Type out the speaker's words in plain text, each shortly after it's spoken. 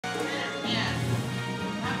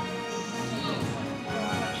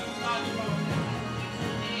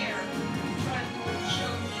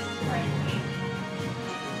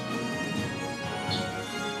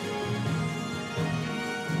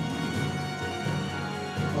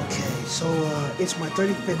So, it's my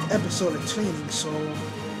 35th episode of training, so...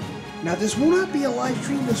 Now, this will not be a live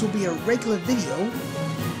stream, this will be a regular video.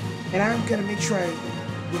 And I'm gonna make sure I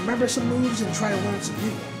remember some moves and try to learn some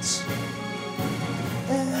new ones.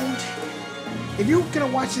 And... if you're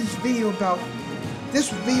gonna watch this video about... This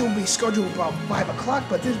video will be scheduled about 5 o'clock,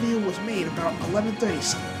 but this video was made about 11:30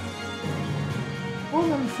 something. Or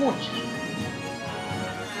 11:40.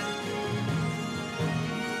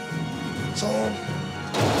 So...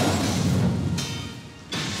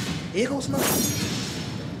 here goes nothing.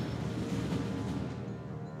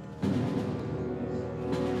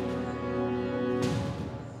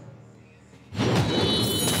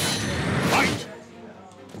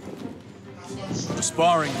 The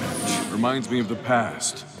sparring match reminds me of the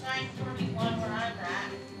past. 9:41 where I'm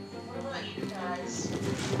at. What about you guys?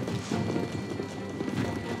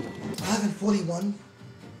 11:41.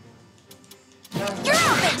 You're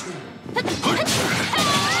open!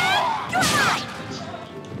 You're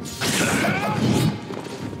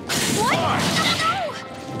mine! What?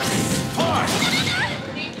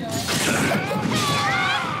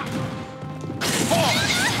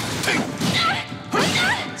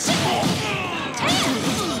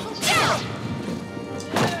 No!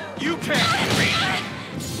 You can't!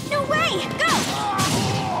 No way! Go!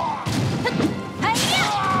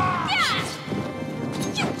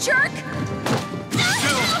 You jerk!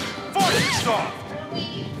 Still, fighting stop!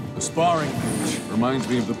 The sparring match reminds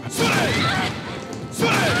me of the past.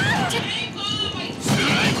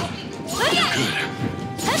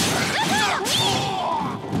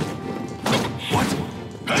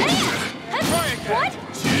 What? What?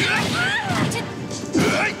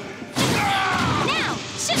 Now!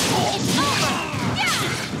 Shit! It's over!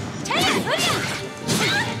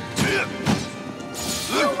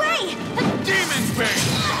 No way! Demon Bane!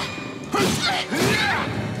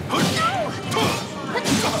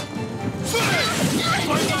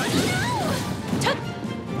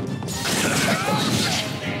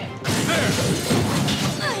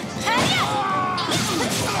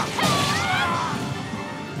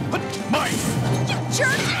 Mike! You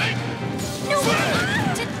jerk! No way!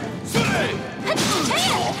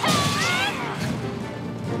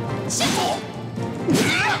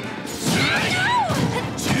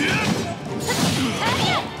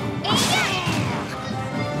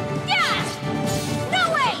 No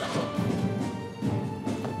way!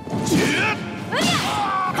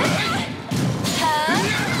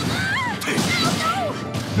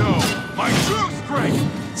 No, my true strength!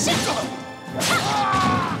 You're open!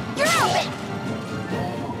 You're open!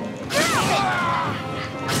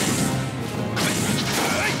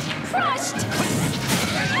 Crushed!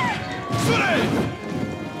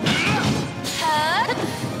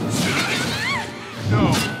 No,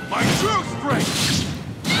 my true strength!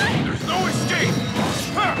 There's no escape!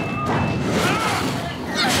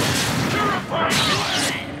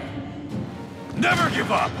 Never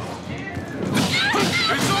give up!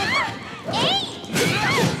 It's over!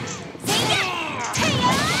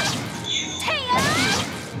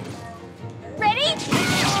 Ready?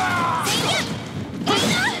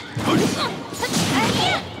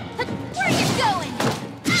 Where are you going?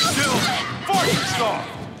 Still, fighting star!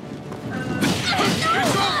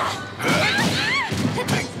 It's over!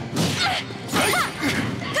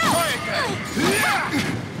 Try again!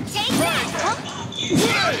 Take that!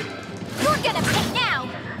 You're gonna pay now!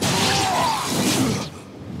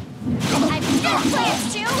 I've no plans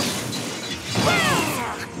to!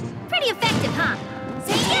 Pretty effective, huh?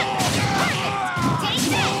 See ya?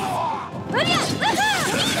 Perfect! Take this!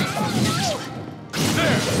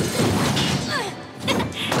 There!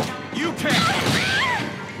 You can't!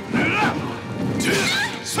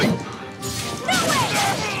 No way!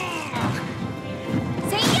 See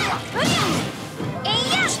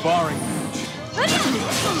ya? Sparring match. Here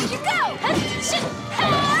you go! It's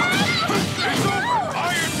over!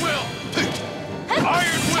 Iron Will!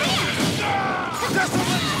 Iron Will!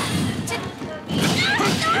 Desolation! It's over!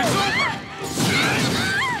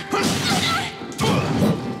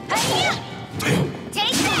 Take this!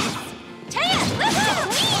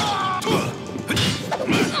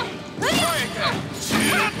 Try again!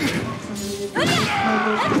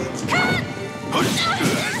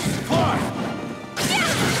 Fly!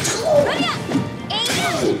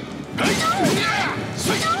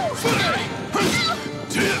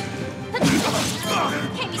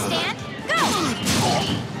 Can you stand? Go!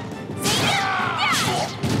 See ya?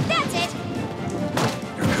 That's it!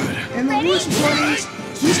 And the worst part is,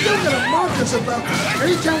 he's still gonna mock us about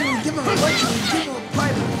every time we give him a lecture, we give him a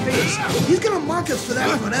pipe in the face. He's gonna mock us for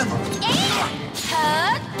that forever.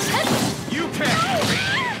 You can't!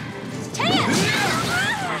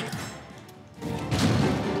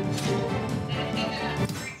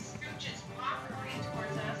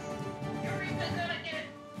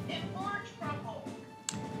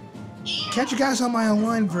 catch you guys on my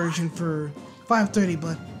online version for 5:30,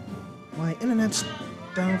 but my internet's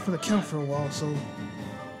down for the count for a while, so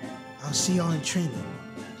I'll see y'all in training.